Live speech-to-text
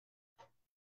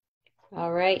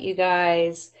All right, you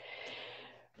guys.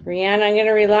 Brianna, I'm going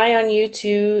to rely on you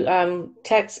to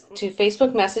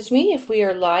Facebook message me if we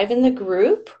are live in the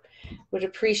group. Would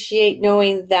appreciate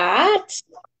knowing that.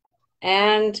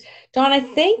 And Dawn, I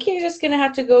think you're just going to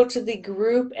have to go to the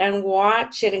group and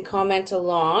watch it and comment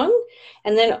along.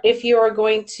 And then if you are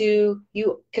going to,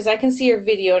 because I can see your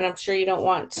video and I'm sure you don't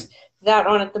want that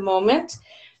on at the moment.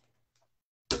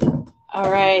 All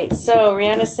right, so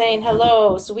Rihanna's saying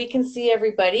hello, so we can see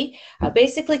everybody.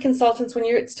 Basically, consultants, when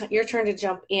it's your turn to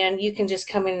jump in, you can just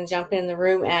come in and jump in the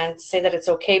room and say that it's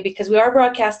okay because we are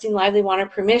broadcasting live. They want our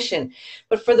permission.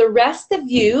 But for the rest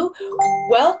of you,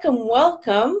 welcome,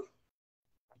 welcome.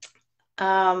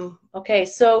 Okay,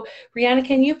 so Rihanna,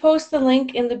 can you post the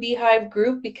link in the Beehive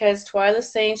group because Twyla's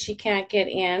saying she can't get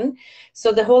in.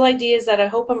 So the whole idea is that I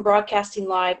hope I'm broadcasting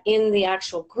live in the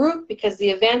actual group because the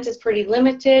event is pretty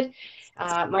limited.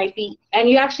 Might be, and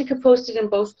you actually could post it in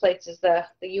both places, the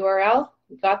URL.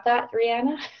 You got that,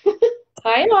 Rihanna?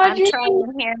 Hi, I'm Audrey.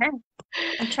 trying here.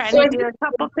 I'm trying So to do a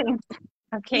couple things.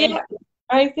 Okay. yeah,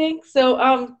 I think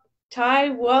so. Ty,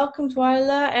 welcome,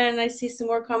 Twyla, and I see some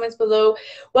more comments below.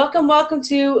 Welcome, welcome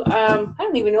to, I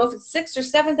don't even know if it's 6th or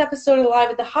 7th episode of Live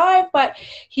at the Hive, but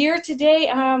here today,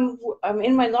 I'm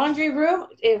in my laundry room.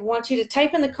 I want you to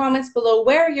type in the comments below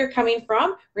where you're coming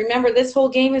from. Remember, this whole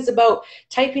game is about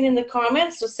typing in the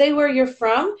comments, so say where you're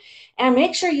from, and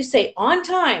make sure you say on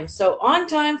time. So on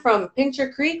time from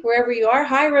Pincher Creek, wherever you are.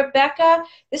 Hi, Rebecca.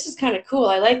 This is kind of cool.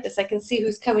 I like this. I can see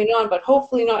who's coming on, but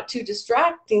hopefully not too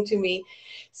distracting to me.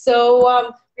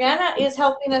 So Brianna is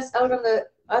helping us out on the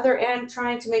other end,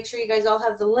 trying to make sure you guys all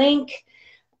have the link.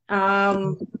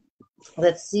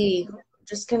 Let's see.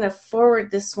 Just going to forward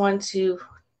this one to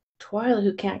Twyla,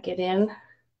 who can't get in.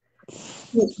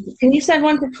 Can you send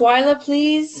one to Twyla,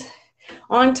 please?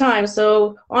 On time.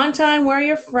 So on time, where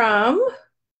you're from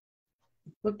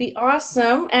would be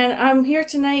awesome. And I'm here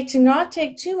tonight to not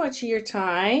take too much of your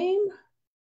time.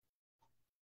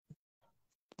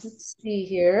 Let's see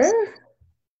here.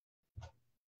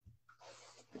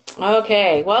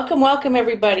 Okay, welcome, welcome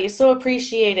everybody. So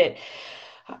appreciate it.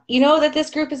 You know that this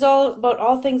group is all about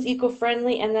all things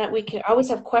eco-friendly and that we can always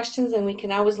have questions and we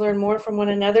can always learn more from one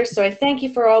another. So I thank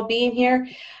you for all being here.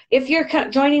 If you're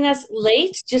joining us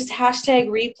late, just hashtag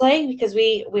replay because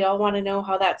we all want to know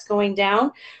how that's going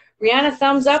down. Rihanna,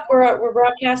 thumbs up. We're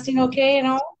broadcasting okay and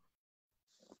all?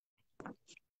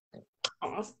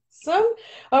 Awesome.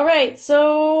 All right,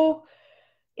 so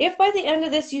if by the end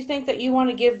of this you think that you want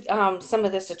to give some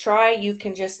of this a try, you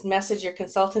can just message your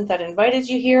consultant that invited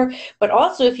you here. But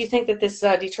also, if you think that this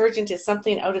detergent is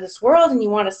something out of this world and you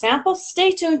want a sample,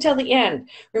 stay tuned till the end.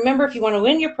 Remember, if you want to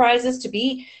win your prizes,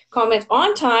 comment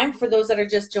on time for those that are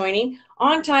just joining,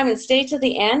 on time and stay to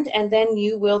the end, and then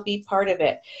you will be part of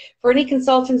it. For any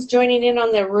consultants joining in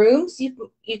on the rooms,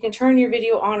 you can turn your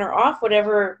video on or off,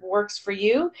 whatever works for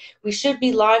you. We should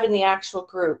be live in the actual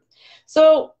group.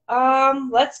 So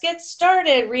let's get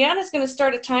started. Rihanna's going to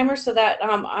start a timer so that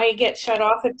I get shut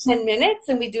off at 10 minutes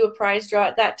and we do a prize draw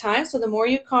at that time. So the more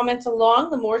you comment along,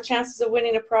 the more chances of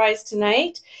winning a prize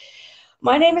tonight.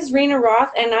 My name is Rena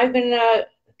Roth and I've been a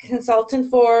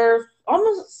consultant for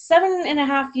almost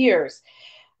 7.5 years.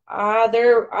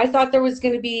 I thought there was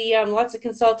going to be lots of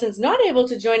consultants not able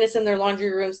to join us in their laundry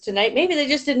rooms tonight. Maybe they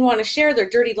just didn't want to share their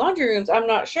dirty laundry rooms. I'm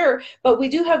not sure, but we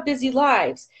do have busy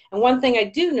lives. And one thing I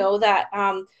do know that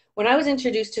when I was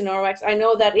introduced to Norwex, I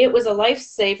know that it was a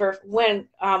lifesaver when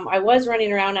I was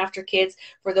running around after kids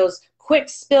for those quick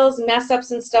spills, mess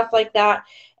ups, and stuff like that.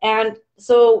 And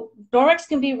so Norwex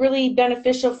can be really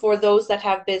beneficial for those that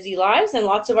have busy lives, and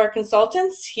lots of our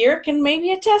consultants here can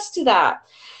maybe attest to that.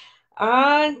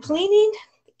 Cleaning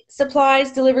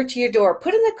supplies delivered to your door.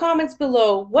 Put in the comments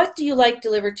below, what do you like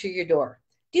delivered to your door?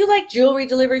 Do you like jewelry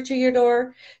delivered to your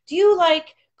door? Do you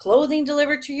like clothing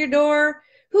delivered to your door?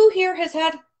 Who here has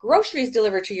had groceries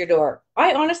delivered to your door?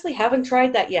 I honestly haven't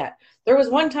tried that yet. There was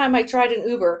one time I tried an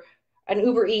Uber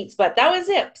Eats, but that was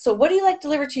it. So what do you like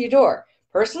delivered to your door?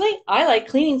 Personally, I like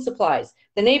cleaning supplies.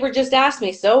 The neighbor just asked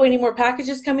me, so any more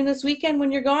packages coming this weekend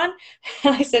when you're gone?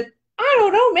 And I said, I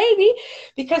don't know, maybe,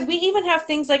 because we even have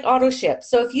things like auto ship.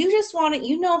 So if you just want it,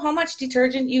 you know how much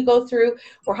detergent you go through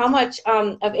or how much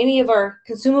of any of our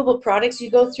consumable products you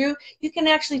go through, you can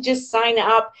actually just sign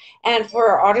up and for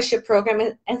our auto ship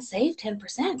program and save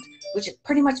 10%, which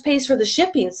pretty much pays for the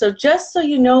shipping. So just so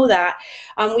you know that,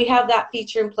 we have that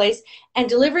feature in place. And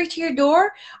delivery to your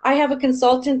door, I have a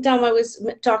consultant, I was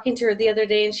talking to her the other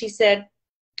day and she said,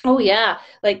 Oh yeah,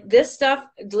 like this stuff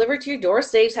delivered to your door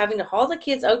saves having to haul the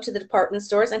kids out to the department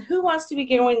stores, and who wants to be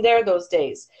going there those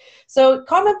days? So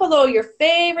comment below your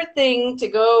favorite thing to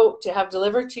go to have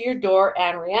delivered to your door,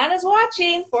 and Rihanna's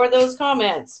watching for those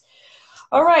comments.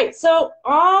 All right, so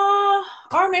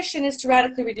our mission is to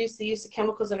radically reduce the use of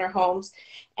chemicals in our homes,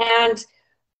 and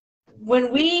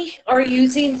when we are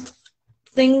using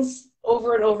things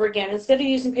over and over again, instead of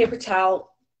using paper towel,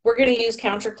 we're going to use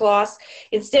counter cloths.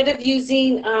 Instead of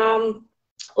using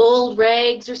old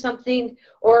rags or something,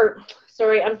 or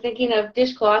sorry, I'm thinking of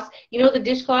dishcloths. You know, the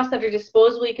dishcloths that are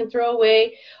disposable you can throw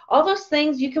away. All those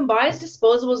things you can buy as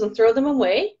disposables and throw them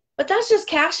away, but that's just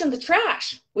cash in the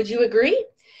trash. Would you agree?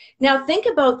 Now think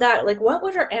about that. Like, what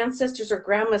would our ancestors or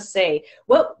grandmas say?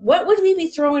 What would we be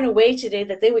throwing away today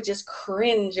that they would just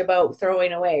cringe about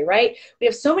throwing away, right? We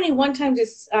have so many one-time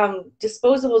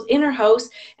disposables in our house,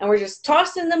 and we're just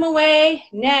tossing them away.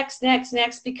 Next, next,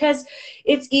 next, because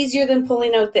it's easier than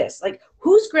pulling out this. Like,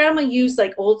 whose grandma used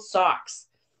like old socks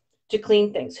to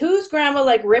clean things? Whose grandma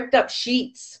like ripped up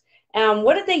sheets?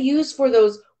 What did they use for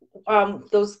those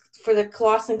for the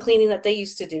cloths and cleaning that they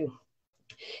used to do?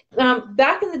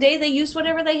 Back in the day, they used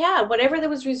whatever they had, whatever that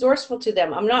was resourceful to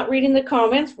them. I'm not reading the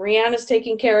comments. Rihanna's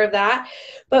taking care of that.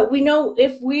 But we know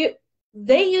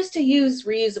they used to use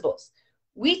reusables.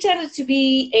 We tended to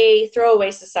be a throwaway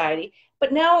society.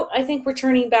 But now I think we're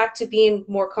turning back to being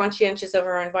more conscientious of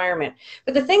our environment.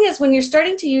 But the thing is, when you're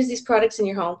starting to use these products in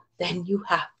your home, then you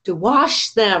have to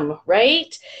wash them,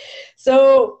 right?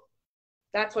 So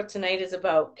that's what tonight is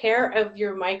about. Care of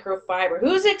your microfiber.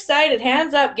 Who's excited?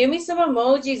 Hands up. Give me some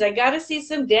emojis. I got to see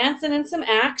some dancing and some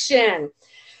action.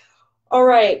 All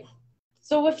right.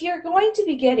 So if you're going to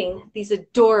be getting these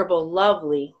adorable,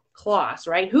 lovely cloths,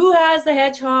 right? Who has the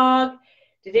hedgehog?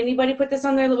 Did anybody put this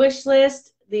on their wish list?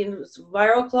 The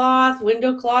viral cloth,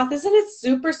 window cloth. Isn't it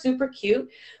super, super cute?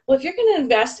 Well, if you're going to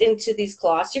invest into these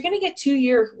cloths, you're going to get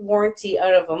 2-year warranty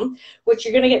out of them, which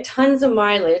you're going to get tons of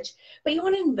mileage. But you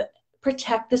want to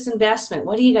protect this investment.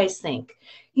 What do you guys think?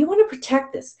 You want to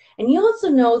protect this. And you also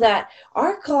know that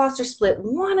our cloths are split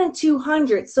 1 and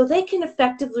 200, so they can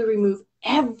effectively remove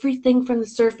everything from the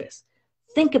surface.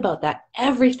 Think about that.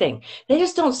 Everything. They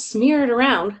just don't smear it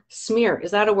around. Smear.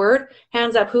 Is that a word?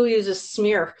 Hands up. Who uses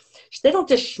smear? They don't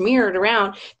just smear it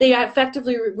around. They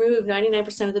effectively remove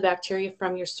 99% of the bacteria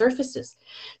from your surfaces.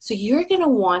 So you're going to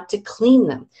want to clean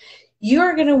them.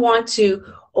 You're going to want to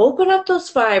open up those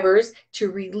fibers to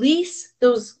release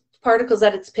those particles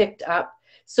that it's picked up.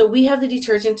 So we have the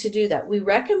detergent to do that. We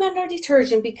recommend our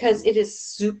detergent because it is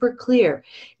super clear.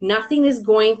 Nothing is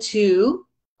going to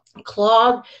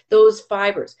clog those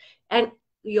fibers. And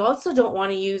you also don't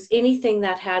want to use anything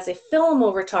that has a film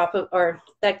over top of, or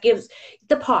that gives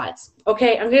the pods.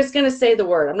 Okay, I'm just going to say the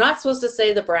word. I'm not supposed to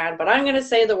say the brand, but I'm going to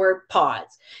say the word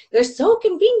pods. They're so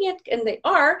convenient, and they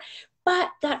are, but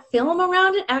that film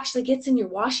around it actually gets in your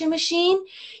washing machine.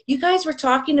 You guys were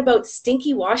talking about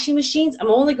stinky washing machines.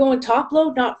 I'm only going top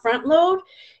load, not front load.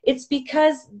 It's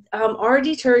because our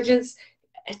detergents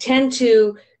tend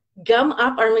to gum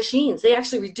up our machines. They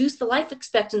actually reduce the life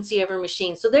expectancy of our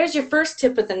machines. So there's your first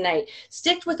tip of the night.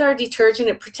 Stick with our detergent.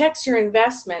 It protects your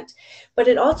investment, but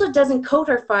it also doesn't coat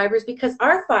our fibers, because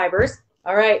our fibers,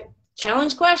 all right,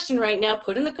 challenge question right now,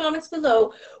 put in the comments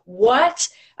below, what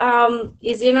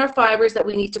is in our fibers that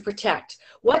we need to protect?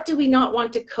 What do we not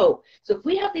want to coat? So if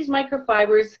we have these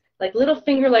microfibers, like little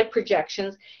finger-like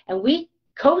projections, and we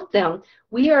coat them,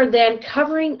 we are then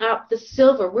covering up the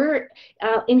silver. We're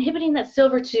inhibiting that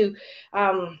silver to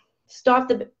stop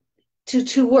the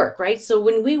to work, right? So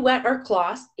when we wet our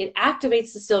cloths, it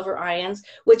activates the silver ions,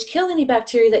 which kill any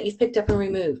bacteria that you've picked up and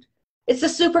removed. It's a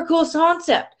super cool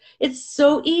concept. It's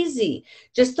so easy.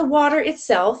 Just the water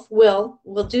itself will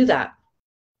do that.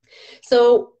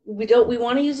 So we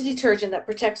want to use a detergent that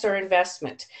protects our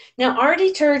investment. Now our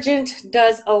detergent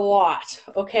does a lot,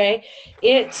 okay?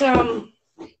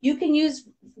 You can use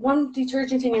one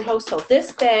detergent in your household.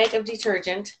 This bag of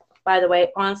detergent, by the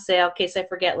way, on sale in case I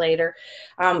forget later,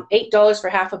 $8 for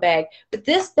half a bag. But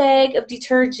this bag of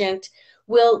detergent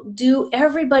will do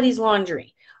everybody's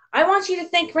laundry. I want you to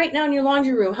think right now in your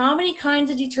laundry room, how many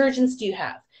kinds of detergents do you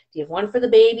have? Do you have one for the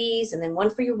babies, and then one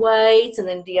for your whites, and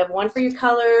then do you have one for your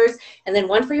colors, and then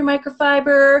one for your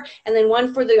microfiber, and then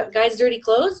one for the guys' dirty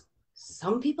clothes?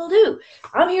 Some people do.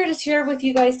 I'm here to share with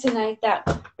you guys tonight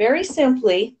that very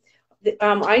simply,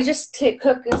 I just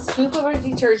cook a scoop of our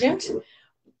detergent.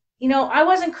 You know, I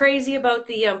wasn't crazy about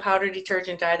the powder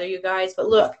detergent either, you guys, but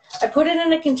look, I put it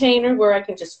in a container where I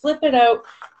can just flip it out,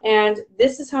 and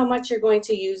this is how much you're going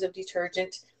to use of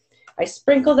detergent. I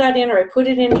sprinkle that in, or I put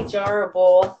it in a jar or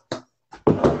bowl.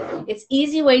 It's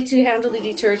easy way to handle the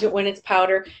detergent when it's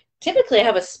powder. Typically, I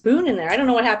have a spoon in there. I don't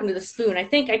know what happened to the spoon. I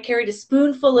think I carried a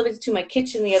spoonful of it to my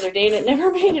kitchen the other day, and it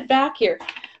never made it back here.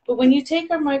 But when you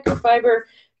take our microfiber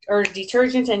or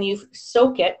detergent and you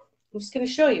soak it, I'm just going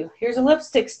to show you. Here's a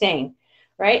lipstick stain,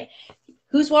 right?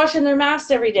 Who's washing their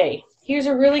masks every day? Here's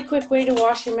a really quick way to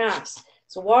wash your mask.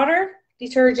 So water,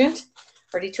 detergent,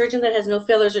 or detergent that has no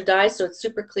fillers or dyes, so it's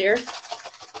super clear.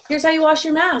 Here's how you wash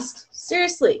your mask.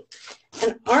 Seriously.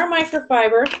 And our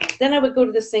microfiber, then I would go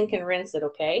to the sink and rinse it,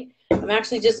 okay? I'm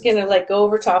actually just going to like go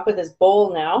over top of this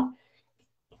bowl now.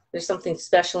 There's something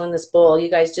special in this bowl. You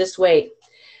guys just wait.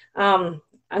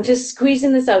 I'm just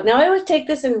squeezing this out. Now I would take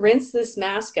this and rinse this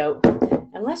mask out.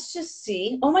 And let's just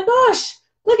see. Oh my gosh.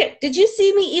 Look at, did you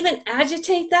see me even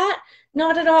agitate that?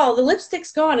 Not at all. The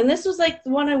lipstick's gone. And this was like the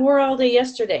one I wore all day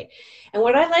yesterday. And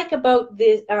what I like about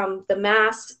the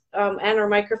mask and our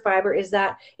microfiber is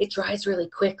that it dries really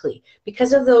quickly.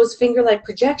 Because of those finger-like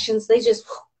projections, they just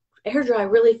air dry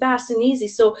really fast and easy.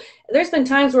 So there's been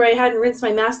times where I hadn't rinsed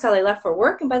my mask till I left for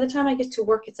work, and by the time I get to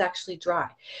work, it's actually dry.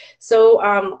 So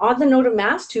on the note of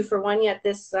masks, 2 for 1 yet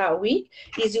this week.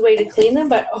 Easy way to clean them,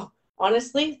 but oh,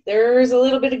 honestly, there's a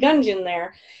little bit of gunge in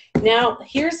there. Now,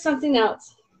 here's something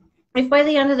else. If by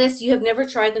the end of this you have never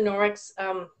tried the Norwex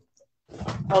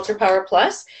Ultra Power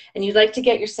Plus and you'd like to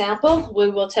get your sample, we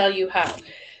will tell you how.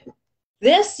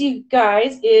 This, you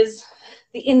guys, is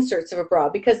the inserts of a bra,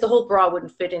 because the whole bra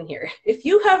wouldn't fit in here. If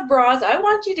you have bras, I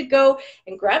want you to go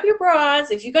and grab your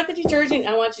bras. If you got the detergent,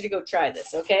 I want you to go try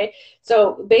this, okay?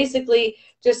 So basically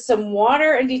just some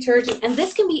water and detergent, and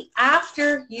this can be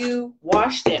after you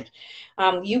washed it.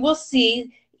 You will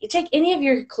see, you take any of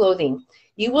your clothing,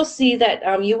 you will see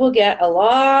that you will get a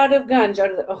lot of gunge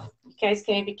out of the, oh, you guys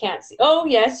maybe can't see. Oh,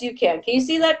 yes, you can. Can you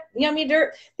see that yummy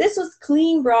dirt? This was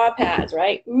clean bra pads,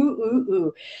 right? Ooh,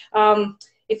 ooh, ooh.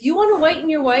 If you want to whiten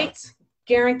your whites,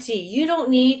 guarantee you don't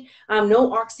need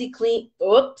no OxyClean.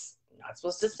 Oops, not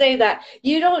supposed to say that.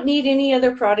 You don't need any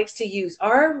other products to use.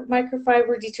 Our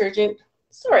microfiber detergent,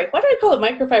 sorry, why did I call it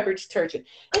microfiber detergent?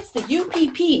 It's the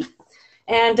UPP,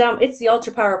 and it's the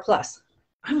Ultra Power Plus.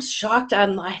 I'm shocked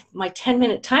on my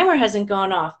 10-minute timer hasn't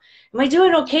gone off. Am I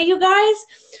doing okay, you guys?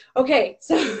 Okay,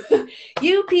 so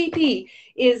UPP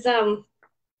is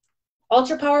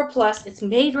Ultra Power Plus. It's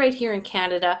made right here in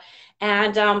Canada.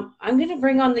 And I'm going to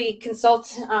bring on the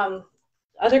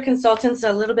other consultants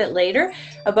a little bit later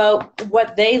about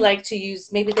what they like to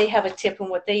use. Maybe they have a tip on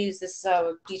what they use this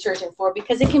detergent for,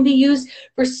 because it can be used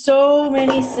for so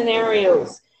many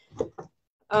scenarios.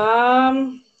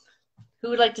 Who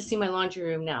would like to see my laundry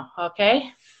room now?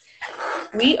 Okay.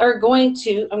 We are going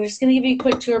to, I'm just going to give you a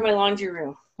quick tour of my laundry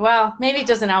room. Well, maybe it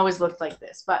doesn't always look like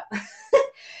this, but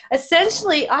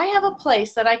essentially I have a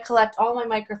place that I collect all my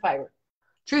microfiber.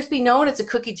 Truth be known, it's a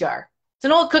cookie jar. It's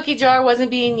an old cookie jar, wasn't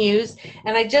being used,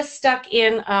 and I just stuck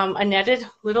in a netted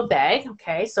little bag,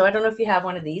 okay? So I don't know if you have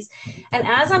one of these. And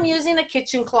as I'm using a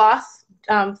kitchen cloth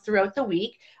throughout the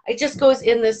week, it just goes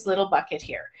in this little bucket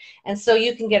here. And so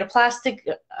you can get a plastic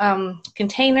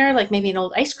container, like maybe an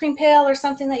old ice cream pail or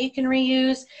something that you can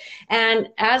reuse. And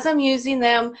as I'm using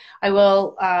them, I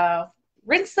will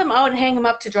rinse them out and hang them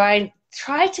up to dry.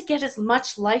 Try to get as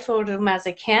much life out of them as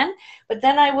I can, but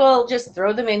then I will just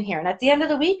throw them in here. And at the end of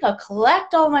the week, I'll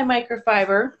collect all my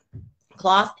microfiber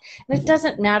cloth. And it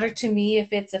doesn't matter to me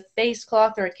if it's a face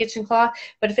cloth or a kitchen cloth,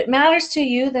 but if it matters to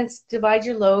you, then divide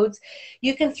your loads.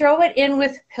 You can throw it in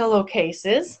with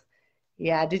pillowcases.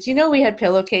 Yeah, did you know we had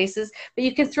pillowcases? But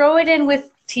you can throw it in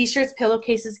with t-shirts,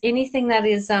 pillowcases, anything that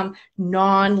is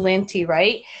non-linty,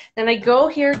 right? Then I go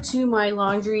here to my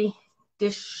laundry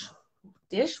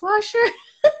dishwasher.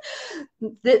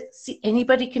 See,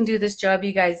 anybody can do this job,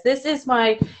 you guys. This is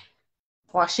my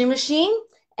washing machine,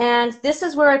 and this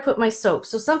is where I put my soap.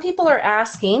 So some people are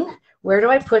asking, where do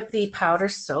I put the powder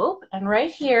soap? And right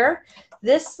here,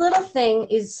 this little thing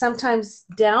is sometimes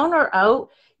down or out.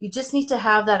 You just need to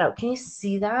have that out. Can you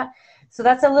see that? So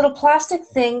that's a little plastic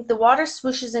thing. The water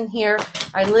swooshes in here.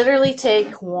 I literally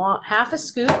take half a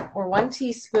scoop or 1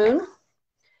 teaspoon.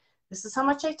 This is how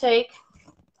much I take.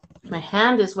 My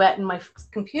hand is wet and my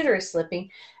computer is slipping,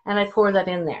 and I pour that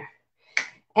in there.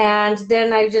 And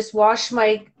then I just wash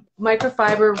my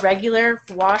microfiber, regular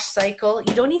wash cycle.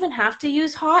 You don't even have to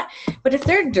use hot, but if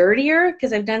they're dirtier,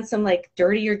 because I've done some like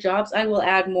dirtier jobs, I will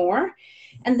add more.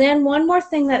 And then one more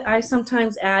thing that I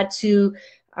sometimes add to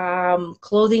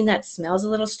clothing that smells a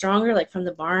little stronger, like from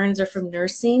the barns or from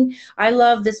nursing, I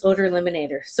love this odor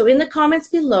eliminator. So in the comments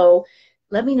below,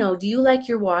 let me know, do you like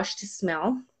your wash to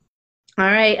smell? All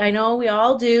right, I know we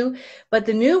all do, but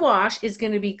the new wash is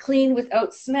going to be clean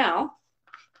without smell.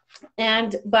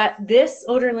 But this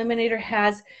odor eliminator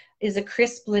is a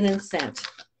crisp linen scent.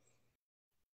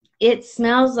 It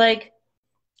smells like,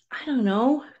 I don't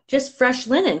know, just fresh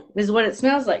linen is what it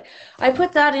smells like. I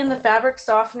put that in the fabric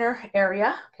softener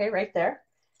area, okay, right there.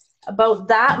 About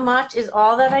that much is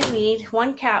all that I need,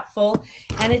 one capful,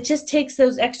 and it just takes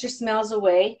those extra smells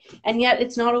away, and yet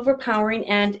it's not overpowering,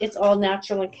 and it's all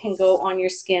natural and can go on your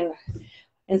skin.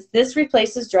 And this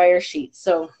replaces dryer sheets.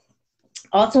 So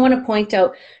also want to point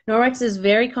out, Norwex is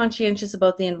very conscientious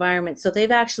about the environment. So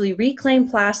they've actually reclaimed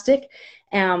plastic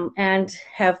and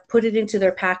have put it into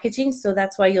their packaging. So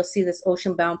that's why you'll see this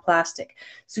ocean-bound plastic.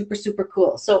 Super, super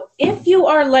cool. So if you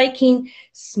are liking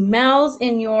smells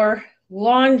in your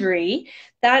laundry,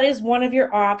 that is one of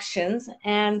your options.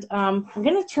 And I'm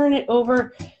going to turn it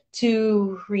over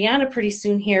to Rihanna pretty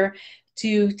soon here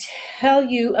to tell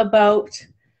you about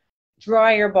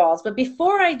dryer balls. But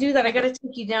before I do that, I got to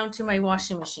take you down to my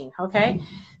washing machine, okay?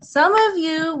 Some of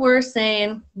you were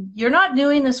saying you're not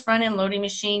doing this front end loading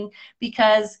machine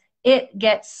because it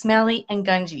gets smelly and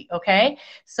gungy, okay?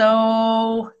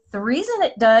 So the reason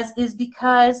it does is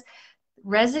because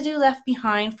residue left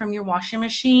behind from your washing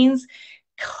machines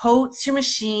coats your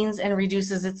machines and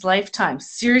reduces its lifetime.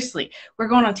 Seriously, we're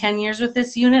going on 10 years with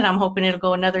this unit. I'm hoping it'll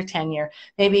go another 10 year.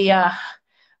 Maybe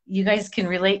you guys can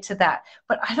relate to that.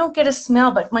 But I don't get a smell.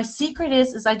 But my secret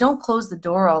is I don't close the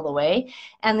door all the way.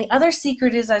 And the other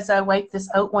secret is I wipe this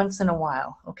out once in a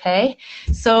while, okay?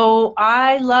 So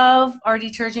I love our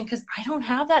detergent because I don't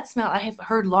have that smell. I have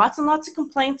heard lots and lots of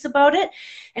complaints about it.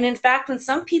 And in fact, when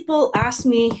some people ask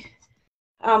me,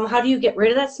 how do you get rid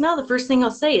of that smell? The first thing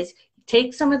I'll say is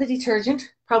take some of the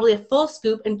detergent, probably a full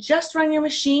scoop, and just run your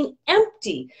machine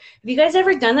empty. Have you guys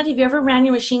ever done that? Have you ever ran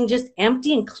your machine just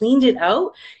empty and cleaned it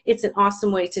out? It's an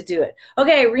awesome way to do it.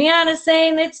 Okay, Rihanna's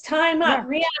saying it's time up.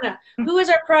 Yeah. Rihanna, who is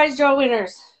our prize draw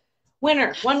winners? One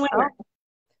winner.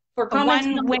 For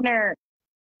commenting One winner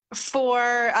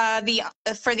for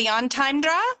the on-time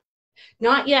draw.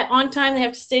 not yet on time, they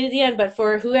have to stay to the end, but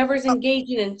for whoever's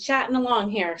engaging and chatting along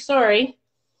here. Sorry.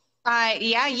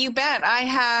 Yeah, you bet. I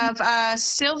have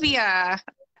Sylvia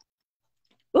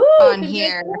Ooh, on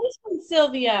here. congratulations,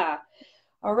 Sylvia.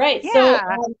 All right, so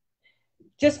Yeah.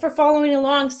 just for following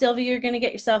along, Sylvia, you're going to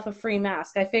get yourself a free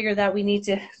mask. I figured that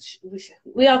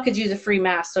we all could use a free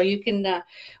mask. So you can,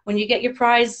 when you get your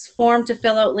prize form to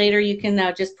fill out later, you can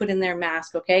just put in their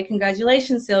mask, okay?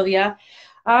 Congratulations, Sylvia.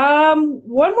 One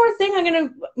more thing, I'm going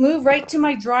to move right to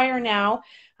my dryer now.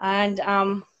 And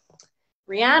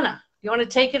Rihanna, you want to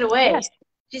take it away? Yes.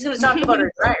 She's going to talk about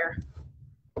her dryer.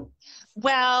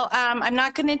 Well, I'm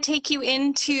not going to take you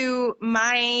into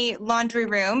my laundry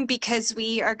room because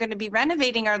we are going to be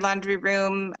renovating our laundry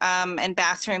room and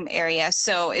bathroom area.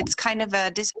 So it's kind of a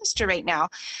disaster right now.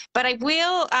 But I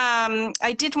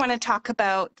did want to talk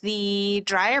about the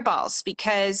dryer balls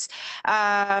because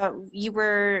you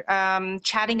were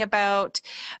chatting about,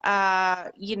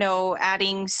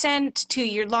 adding scent to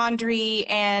your laundry.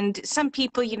 And some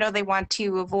people, they want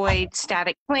to avoid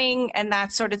static cling and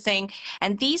that sort of thing.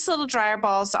 And these little dryer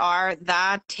balls are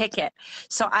the ticket.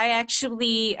 So I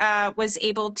actually was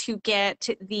able to get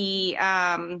the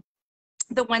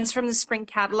ones from the spring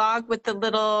catalog with the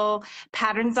little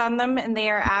patterns on them, and they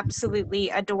are absolutely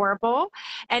adorable.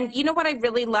 And you know what I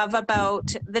really love about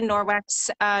the Norwex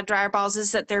dryer balls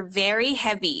is that they're very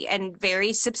heavy and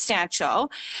very substantial.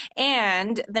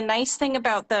 And the nice thing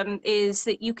about them is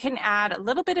that you can add a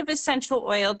little bit of essential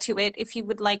oil to it if you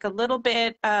would like a little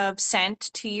bit of scent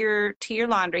to your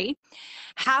laundry.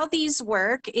 How these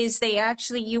work is they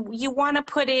actually, you want to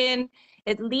put in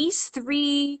at least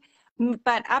 3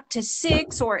 but up to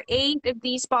 6 or 8 of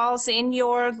these balls in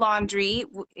your laundry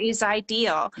is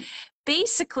ideal.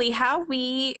 Basically, how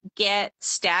we get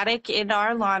static in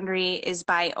our laundry is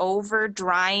by over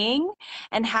drying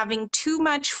and having too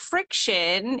much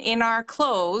friction in our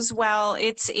clothes while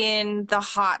it's in the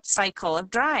hot cycle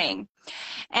of drying.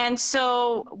 And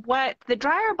so what the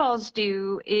dryer balls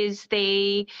do is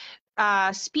they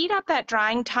speed up that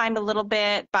drying time a little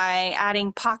bit by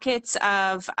adding pockets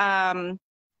of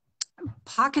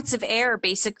air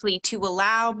basically to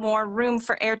allow more room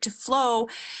for air to flow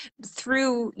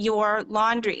through your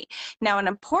laundry. Now, an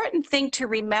important thing to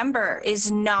remember is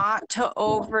not to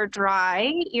over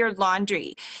dry your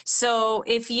laundry. So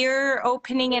if you're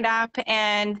opening it up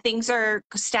and things are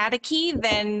staticky,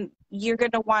 then you're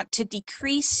going to want to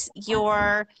decrease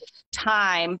your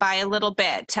time by a little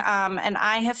bit. And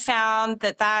I have found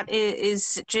that that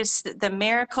is just the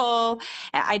miracle.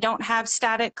 I don't have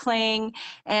static cling,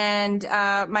 and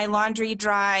my laundry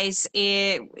dries,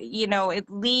 you know, at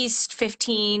least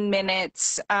 15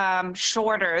 minutes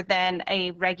shorter than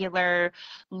a regular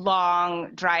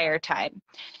long dryer time.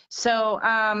 So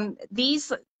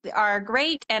these are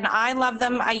great, and I love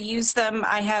them. I use them.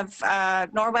 I have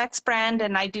Norwex brand,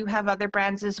 and I do have other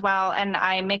brands as well, and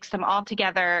I mix them all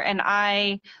together, and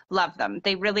I love them.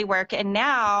 They really work. And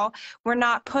now we're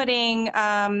not putting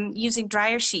using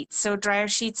dryer sheets. So dryer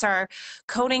sheets are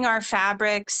coating our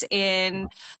fabrics in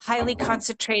highly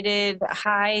concentrated,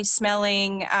 high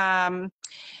smelling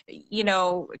you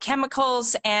know,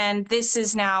 chemicals, and this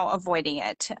is now avoiding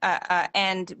it.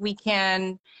 And we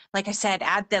can, like I said,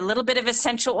 add the little bit of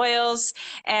essential oils,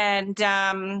 and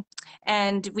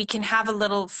we can have a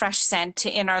little fresh scent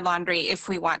in our laundry if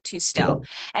we want to still.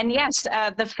 And yes,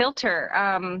 the filter.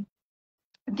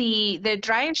 The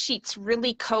dryer sheets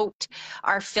really coat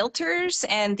our filters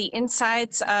and the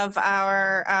insides of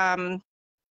our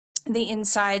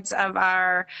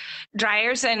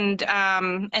dryers and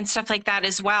stuff like that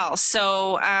as well.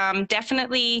 So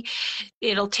definitely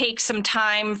it'll take some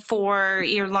time for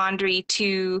your laundry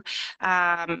to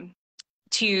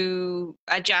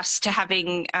adjust to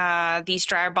having these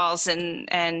dryer balls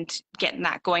and getting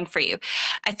that going for you.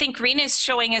 I think Rena's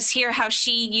showing us here how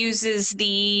she uses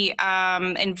the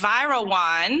Enviro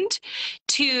wand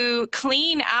to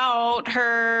clean out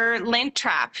her lint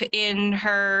trap in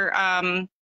her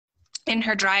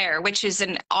dryer, which is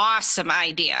an awesome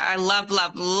idea. I love,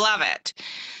 love, love it.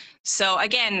 So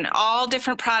again, all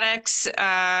different products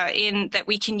that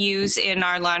we can use in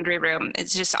our laundry room.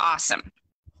 It's just awesome.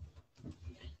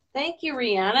 Thank you,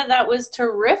 Rihanna. That was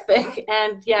terrific.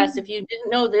 And yes, if you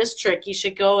didn't know this trick, you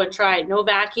should go and try it. No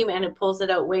vacuum, and it pulls it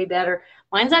out way better.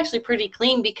 Mine's actually pretty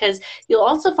clean, because you'll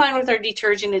also find with our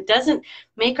detergent, it doesn't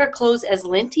make our clothes as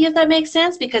linty, if that makes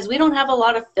sense, because we don't have a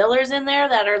lot of fillers in there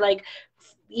that are like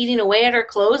eating away at our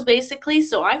clothes, basically.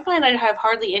 So I find I have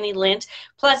hardly any lint.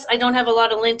 Plus, I don't have a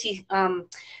lot of linty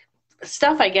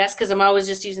stuff, I guess, because I'm always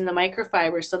just using the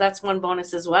microfiber. So that's one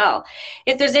bonus as well.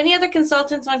 If there's any other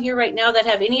consultants on here right now that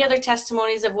have any other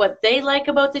testimonies of what they like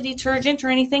about the detergent or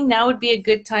anything, now would be a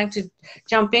good time to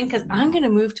jump in, because I'm going to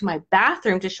move to my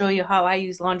bathroom to show you how I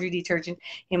use laundry detergent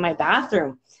in my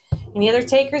bathroom. Any other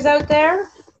takers out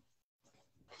there?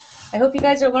 I hope you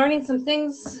guys are learning some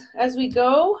things as we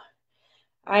go.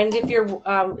 And if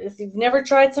you've never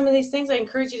tried some of these things, I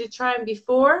encourage you to try them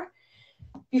before.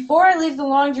 Before I leave the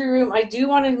laundry room, I do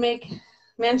want to make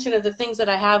mention of the things that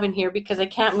I have in here, because I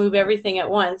can't move everything at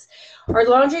once. Our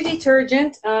laundry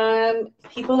detergent,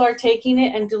 people are taking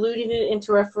it and diluting it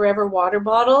into a forever water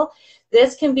bottle.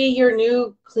 This can be your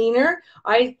new cleaner.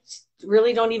 I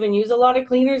really don't even use a lot of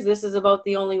cleaners. This is about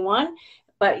the only one.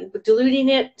 But diluting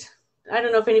it, I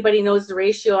don't know if anybody knows the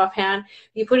ratio offhand.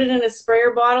 You put it in a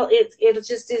sprayer bottle, it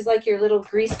just is like your little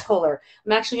grease puller.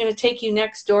 I'm actually going to take you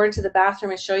next door into the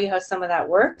bathroom and show you how some of that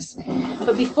works.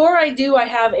 But before I do, I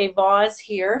have a vase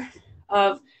here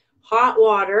of hot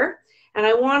water, and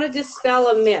I want to dispel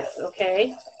a myth,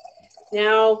 okay?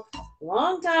 Now, a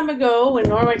long time ago, when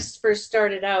Norwex first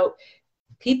started out,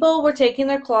 people were taking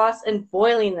their cloths and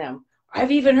boiling them.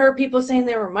 I've even heard people saying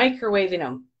they were microwaving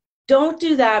them. Don't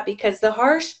do that, because the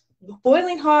harsh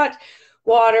boiling hot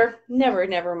water,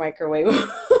 never microwave.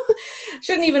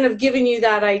 Shouldn't even have given you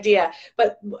that idea.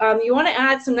 But you want to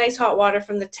add some nice hot water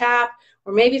from the tap,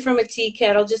 or maybe from a tea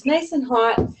kettle, just nice and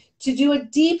hot, to do a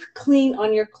deep clean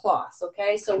on your cloths,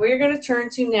 okay? So we're going to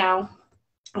turn to now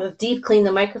the deep clean,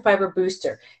 the microfiber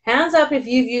booster. Hands up if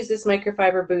you've used this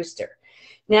microfiber booster.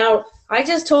 Now, I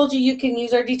just told you you can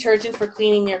use our detergent for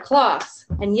cleaning your cloths,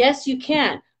 and yes, you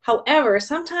can. However,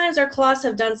 sometimes our cloths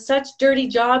have done such dirty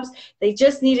jobs, they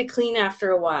just need to clean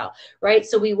after a while, right?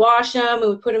 So we wash them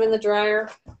and we put them in the dryer.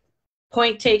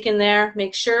 Point taken there.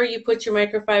 Make sure you put your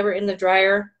microfiber in the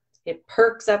dryer. It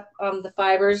perks up the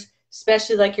fibers,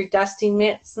 especially like your dusting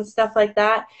mitts and stuff like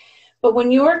that. But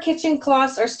when your kitchen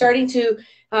cloths are starting to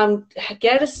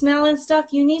get a smell and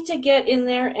stuff, you need to get in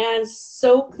there and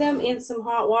soak them in some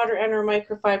hot water and our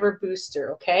microfiber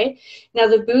booster, okay? Now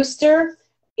the booster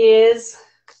is...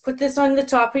 Put this on the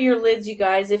top of your lids, you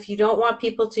guys. If you don't want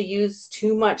people to use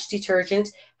too much detergent,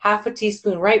 half a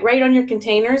teaspoon, right on your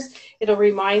containers. It'll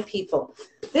remind people.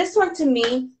 This one, to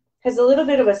me, has a little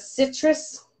bit of a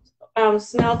citrus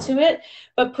smell to it,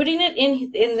 but putting it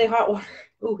in the hot water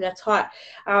Ooh, that's hot.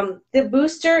 The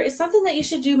booster is something that you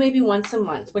should do maybe once a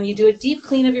month when you do a deep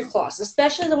clean of your cloths,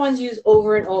 especially the ones used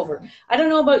over and over. I don't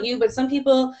know about you, but some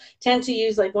people tend to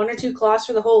use like 1 or 2 cloths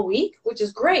for the whole week, which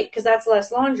is great because that's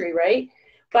less laundry, right?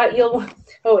 But you'll,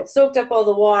 oh, it soaked up all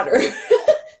the water.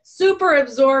 Super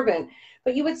absorbent.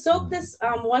 But you would soak this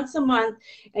once a month,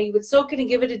 and you would soak it and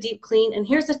give it a deep clean. And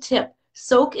here's a tip.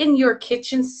 Soak in your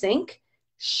kitchen sink.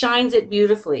 Shines it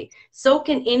beautifully. Soak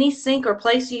in any sink or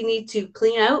place you need to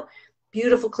clean out,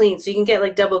 beautiful clean, so you can get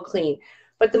like double clean.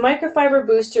 But the microfiber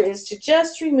booster is to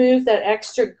just remove that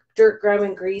extra dirt, grime,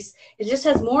 and grease. It just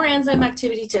has more enzyme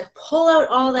activity to pull out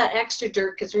all that extra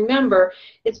dirt, because remember,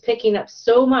 it's picking up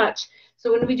so much.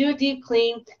 So when we do a deep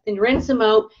clean, then rinse them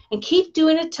out and keep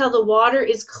doing it till the water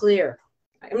is clear.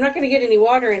 I'm not going to get any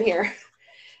water in here.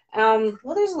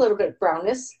 Well, there's a little bit of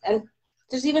brownness, and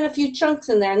there's even a few chunks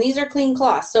in there, and these are clean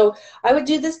cloths. So I would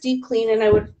do this deep clean, and I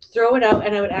would throw it out,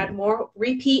 and I would add more,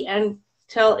 repeat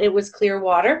until it was clear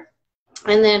water,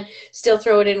 and then still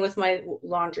throw it in with my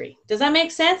laundry. Does that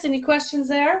make sense? Any questions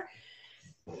there?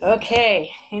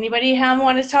 Okay. Anybody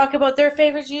want to talk about their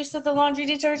favorite use of the laundry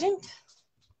detergent?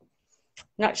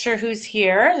 Not sure who's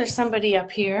here. There's somebody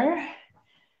up here.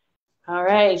 All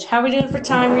right. How are we doing for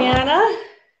time, Rihanna?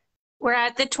 We're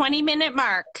at the 20-minute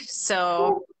mark,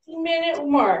 so. 20-minute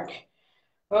mark.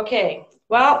 Okay.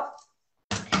 Well,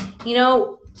 you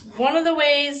know, one of the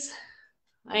ways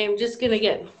I am just going to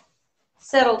get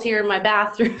settled here in my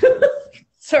bathroom.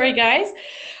 Sorry, guys.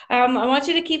 I want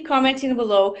you to keep commenting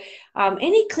below.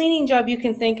 Any cleaning job you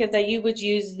can think of that you would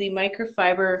use the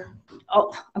microfiber.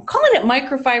 Oh, I'm calling it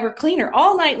microfiber cleaner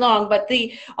all night long, but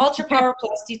the Ultra Power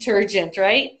Plus detergent,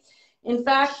 right? In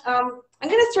fact, I'm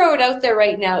going to throw it out there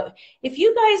right now. If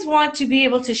you guys want to be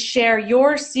able to share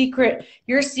your secret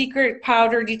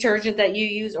powder detergent that you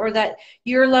use, or that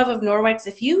your love of Norwex,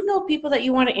 if you know people that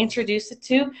you want to introduce it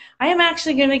to, I am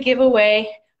actually going to give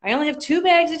away, I only have 2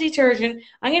 bags of detergent.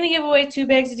 I'm going to give away 2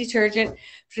 bags of detergent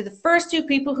for the first 2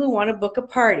 people who want to book a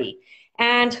party.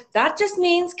 And that just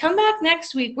means come back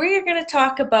next week where you're going to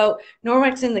talk about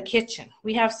Norwex in the kitchen.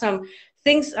 We have some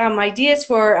things, ideas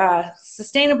for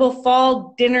sustainable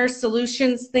fall dinner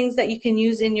solutions, things that you can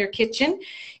use in your kitchen.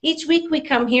 Each week we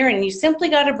come here, and you simply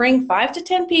got to bring 5 to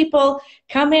 10 people,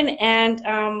 come in and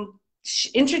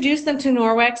introduce them to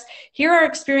Norwex. Hear our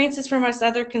experiences from us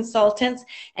other consultants,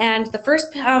 and the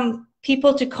first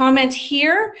people to comment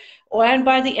here, and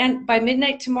by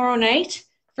midnight tomorrow night,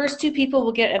 first 2 people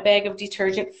will get a bag of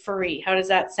detergent free. How does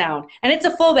that sound? And it's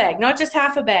a full bag, not just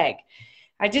half a bag.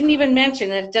 I didn't even mention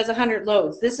that it does 100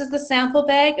 loads. This is the sample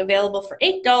bag, available for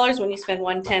 $8 when you spend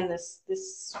 $110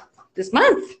 this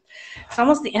month. It's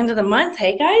almost the end of the month,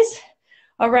 hey guys?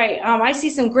 All right, I see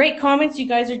some great comments. You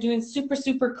guys are doing super,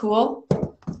 super cool.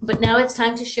 But now it's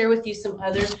time to share with you some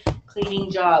other cleaning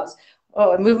jobs.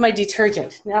 Oh, I moved my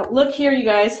detergent. Now look here, you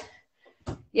guys.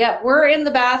 Yeah, we're in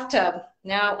the bathtub.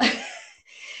 Now,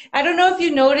 I don't know if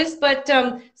you noticed, but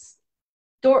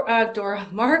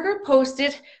Margaret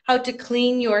posted how to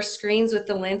clean your screens with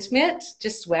the lint mitt.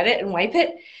 Just sweat it and wipe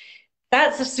it.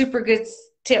 That's a super good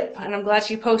tip, and I'm glad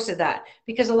she posted that,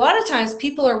 because a lot of times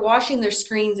people are washing their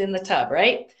screens in the tub,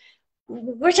 right?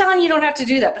 We're telling you don't have to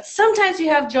do that, but sometimes you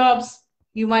have jobs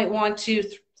you might want to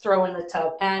throw in the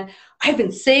tub. And I've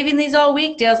been saving these all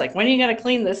week. Dale's like, when are you going to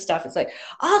clean this stuff? It's like,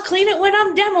 I'll clean it when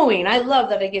I'm demoing. I love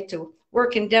that I get to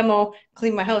work and demo,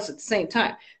 clean my house at the same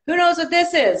time. Who knows what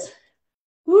this is?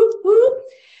 Whoop, whoop.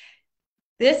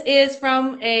 This is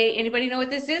from anybody know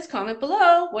what this is? Comment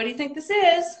below. What do you think this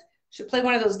is? Should play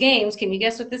one of those games. Can you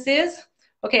guess what this is?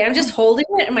 Okay, I'm just holding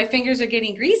it and my fingers are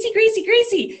getting greasy, greasy,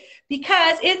 greasy,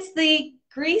 because it's the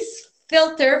grease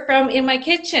filter from in my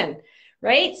kitchen,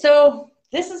 right? So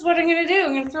this is what I'm going to do.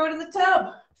 I'm going to throw it in the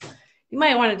tub. You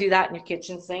might want to do that in your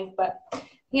kitchen sink, but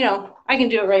you know, I can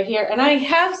do it right here. And I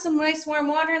have some nice warm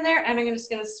water in there, and I'm just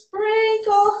going to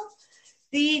sprinkle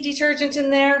the detergent in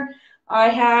there. I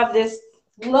have this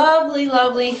lovely,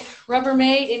 lovely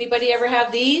Rubbermaid. Anybody ever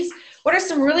have these? What are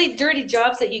some really dirty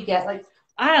jobs that you get? Like,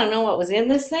 I don't know what was in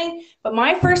this thing, but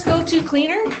my first go-to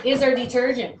cleaner is our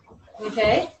detergent,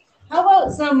 okay? How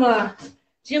about some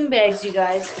gym bags, you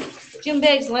guys? Gym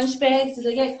bags, lunch bags, do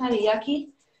they get kind of yucky?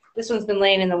 This one's been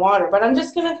laying in the water, but I'm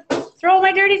just gonna throw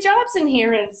my dirty jobs in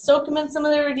here and soak them in some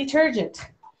of their detergent.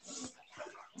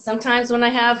 Sometimes when I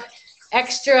have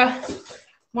extra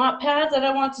mop pads that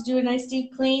I want to do a nice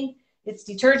deep clean, it's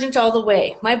detergent all the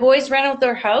way. My boys rent out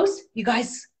their house. You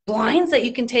guys, blinds that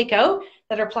you can take out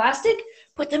that are plastic,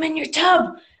 put them in your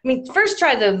tub. I mean, first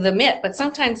try the mitt, but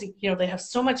sometimes, you know, they have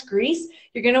so much grease.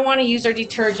 You're going to want to use our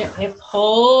detergent. It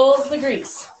pulls the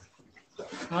grease.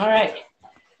 All right.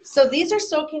 So these are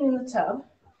soaking in the tub.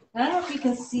 I don't know if you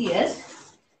can see it.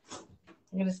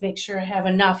 I'm going to just make sure I have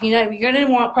enough. You know, you're going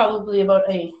to want probably about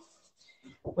a,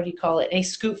 what do you call it, a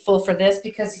scoopful for this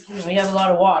because, you know, you have a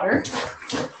lot of water.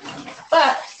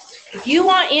 But if you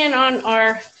want in on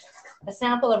a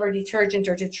sample of our detergent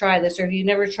or to try this, or if you've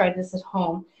never tried this at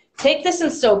home, take this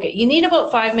and soak it. You need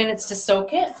about 5 minutes to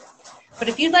soak it. But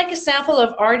if you'd like a sample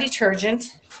of our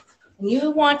detergent and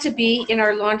you want to be in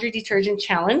our laundry detergent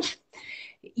challenge,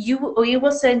 we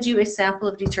will send you a sample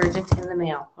of detergent in the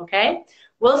mail, okay?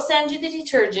 We'll send you the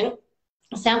detergent,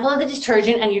 a sample of the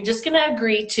detergent, and you're just going to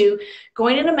agree to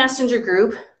going in a messenger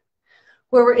group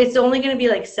where it's only going to be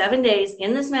like 7 days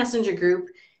in this messenger group,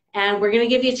 and we're going to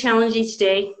give you a challenge each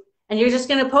day, and you're just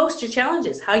going to post your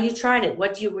challenges, how you tried it,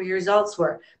 what your results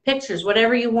were, pictures,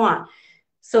 whatever you want.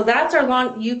 So that's our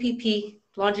UPP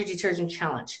laundry detergent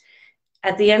challenge.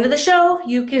 At the end of the show,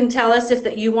 you can tell us if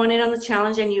that you want in on the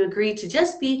challenge and you agree to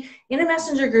just be in a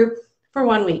messenger group for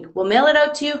 1 week. We'll mail it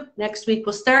out to you. Next week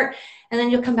we'll start, and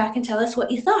then you'll come back and tell us what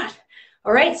you thought.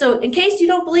 All right, so in case you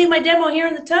don't believe my demo here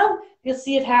in the tub, you'll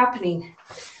see it happening.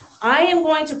 I am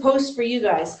going to post for you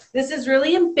guys. This is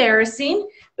really embarrassing,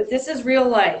 but this is real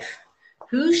life.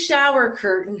 Whose shower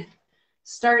curtain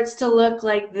starts to look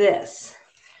like this,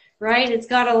 right? It's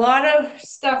got a lot of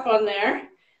stuff on there.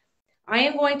 I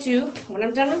am going to, when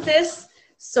I'm done with this,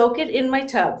 soak it in my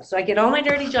tub. So I get all my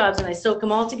dirty jobs and I soak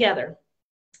them all together.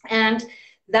 And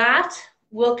that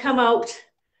will come out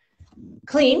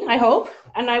clean, I hope.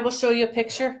 And I will show you a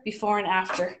picture before and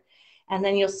after. And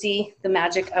then you'll see the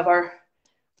magic of our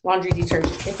laundry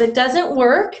detergent. If it doesn't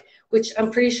work, which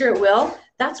I'm pretty sure it will,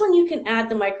 that's when you can add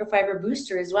the microfiber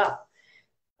booster as well.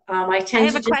 I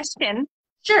have a question.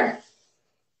 Sure.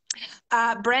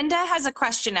 Brenda has a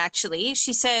question, actually.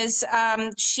 She says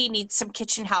she needs some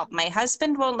kitchen help. My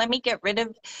husband won't let me get rid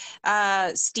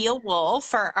of steel wool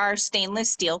for our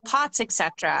stainless steel pots,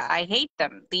 etc. I hate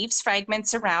them. Leaves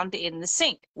fragments around in the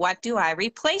sink. What do I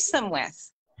replace them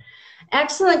with?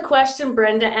 Excellent question,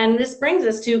 Brenda. And this brings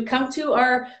us to come to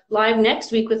our live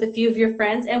next week with a few of your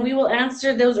friends, and we will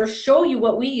answer those or show you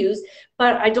what we use.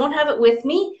 But I don't have it with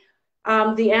me.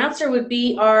 The answer would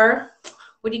be our,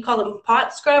 what do you call them?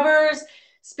 Pot scrubbers,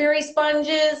 Sperry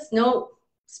sponges, no,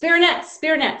 spear nets.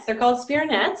 They're called spear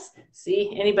nets.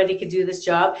 See, anybody could do this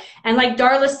job. And like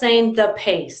Darla's saying, the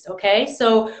paste, okay?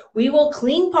 So we will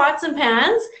clean pots and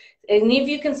pans. Any of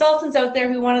you consultants out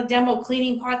there who want to demo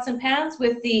cleaning pots and pans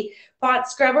with the pot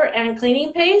scrubber and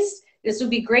cleaning paste, this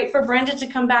would be great for Brenda to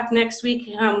come back next week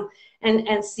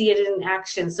and see it in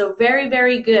action. So very,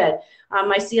 very good.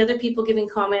 I see other people giving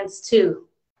comments too.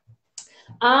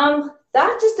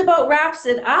 That just about wraps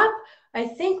it up. I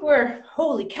think we're,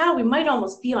 holy cow, we might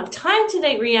almost be on time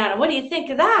today, Rihanna. What do you think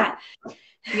of that?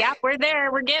 Yeah, we're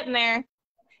there. We're getting there.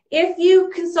 If you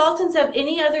consultants have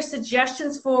any other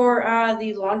suggestions for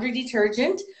the laundry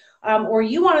detergent, or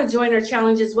you want to join our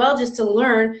challenge as well, just to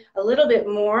learn a little bit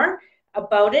more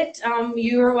about it,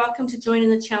 you are welcome to join in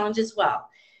the challenge as well.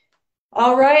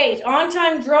 All right,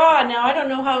 on-time draw. Now, I don't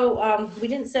know how, we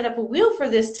didn't set up a wheel for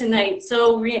this tonight,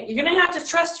 so you're going to have to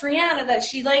trust Rihanna that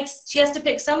she has to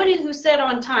pick somebody who said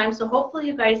on time, so hopefully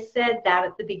you guys said that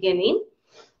at the beginning.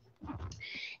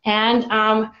 And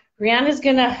Rihanna's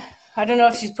going to, I don't know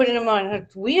if she's putting them on a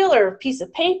wheel or a piece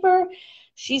of paper.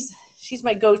 She's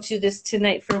my go-to this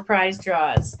tonight for prize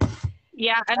draws.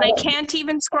 Yeah, and I can't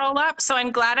even scroll up, so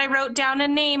I'm glad I wrote down a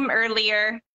name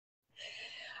earlier.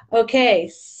 Okay,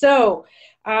 so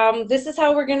this is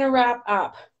how we're going to wrap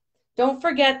up. Don't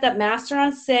forget that Master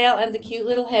on Sale and the cute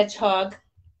little hedgehog.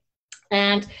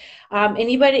 And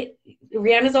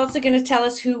Rihanna's also going to tell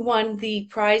us who won the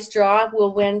prize draw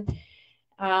will win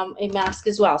a mask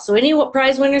as well. So any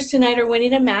prize winners tonight are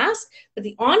winning a mask, but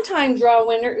the on-time draw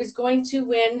winner is going to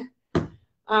win,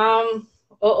 I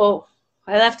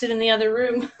left it in the other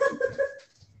room.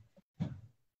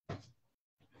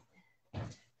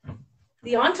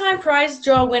 The on-time prize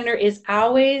draw winner is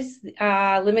always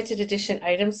limited edition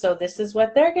items, so this is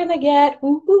what they're gonna get.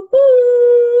 Ooh, ooh,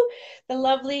 ooh. The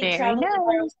lovely travel.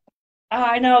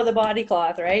 I know, the body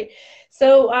cloth, right?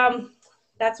 So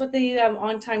that's what the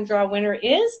on-time draw winner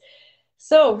is.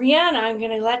 So Rihanna, I'm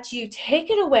gonna let you take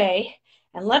it away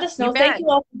and let us know. Thank you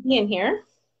all for being here.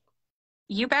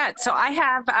 You bet. So I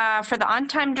have for the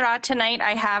on-time draw tonight,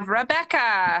 I have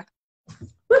Rebecca.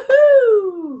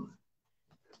 Woohoo!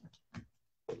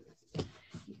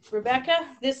 Rebecca,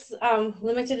 this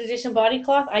limited edition body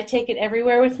cloth, I take it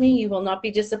everywhere with me. You will not be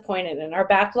disappointed, and our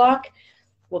backlock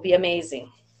will be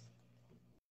amazing.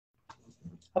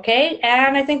 Okay,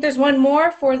 and I think there's one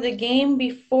more for the game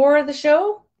before the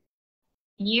show.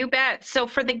 You bet. So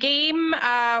for the game,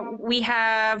 we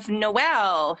have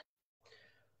Noelle.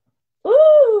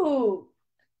 Ooh,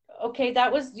 okay,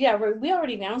 that was, yeah, we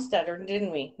already announced that, or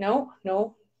didn't we? No,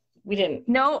 no, we didn't.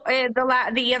 No,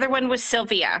 the other one was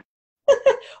Sylvia.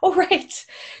 All right.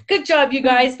 Good job, you Hmm.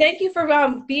 guys. Thank you for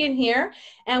being here.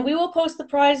 And we will post the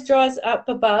prize draws up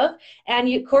above. And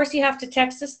you, of course, you have to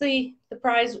text us the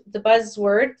prize, the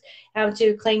buzzword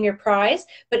to claim your prize.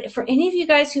 But for any of you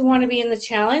guys who want to be in the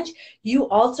challenge, you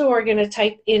also are going to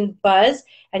type in buzz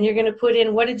and you're going to put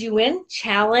in what did you win?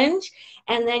 Challenge.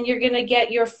 And then you're going to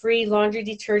get your free laundry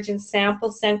detergent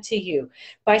sample sent to you.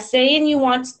 By saying you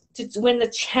want to win the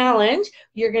challenge,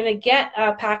 you're going to get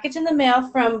a package in the mail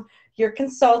from your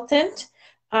consultant,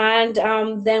 and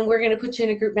then we're going to put you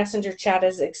in a group messenger chat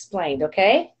as explained,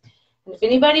 okay? And if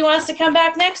anybody wants to come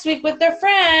back next week with their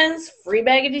friends, free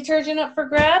bag of detergent up for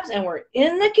grabs, and we're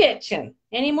in the kitchen.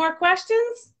 Any more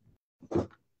questions?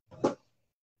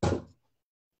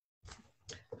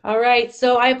 All right,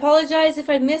 so I apologize if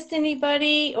I missed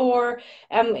anybody or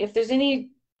if there's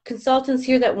any consultants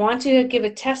here that want to give a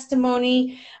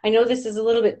testimony. I know this is a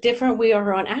little bit different. We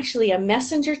are on actually a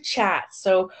messenger chat,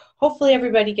 so hopefully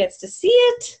everybody gets to see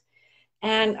it.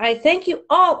 And I thank you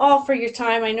all for your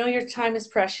time. I know your time is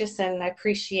precious and I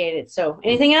appreciate it. So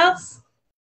anything else?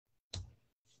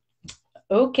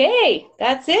 Okay,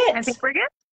 that's I think it. we're good.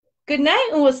 Good night,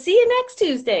 and we'll see you next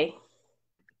Tuesday.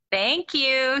 Thank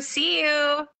you. See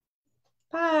you.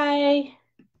 Bye.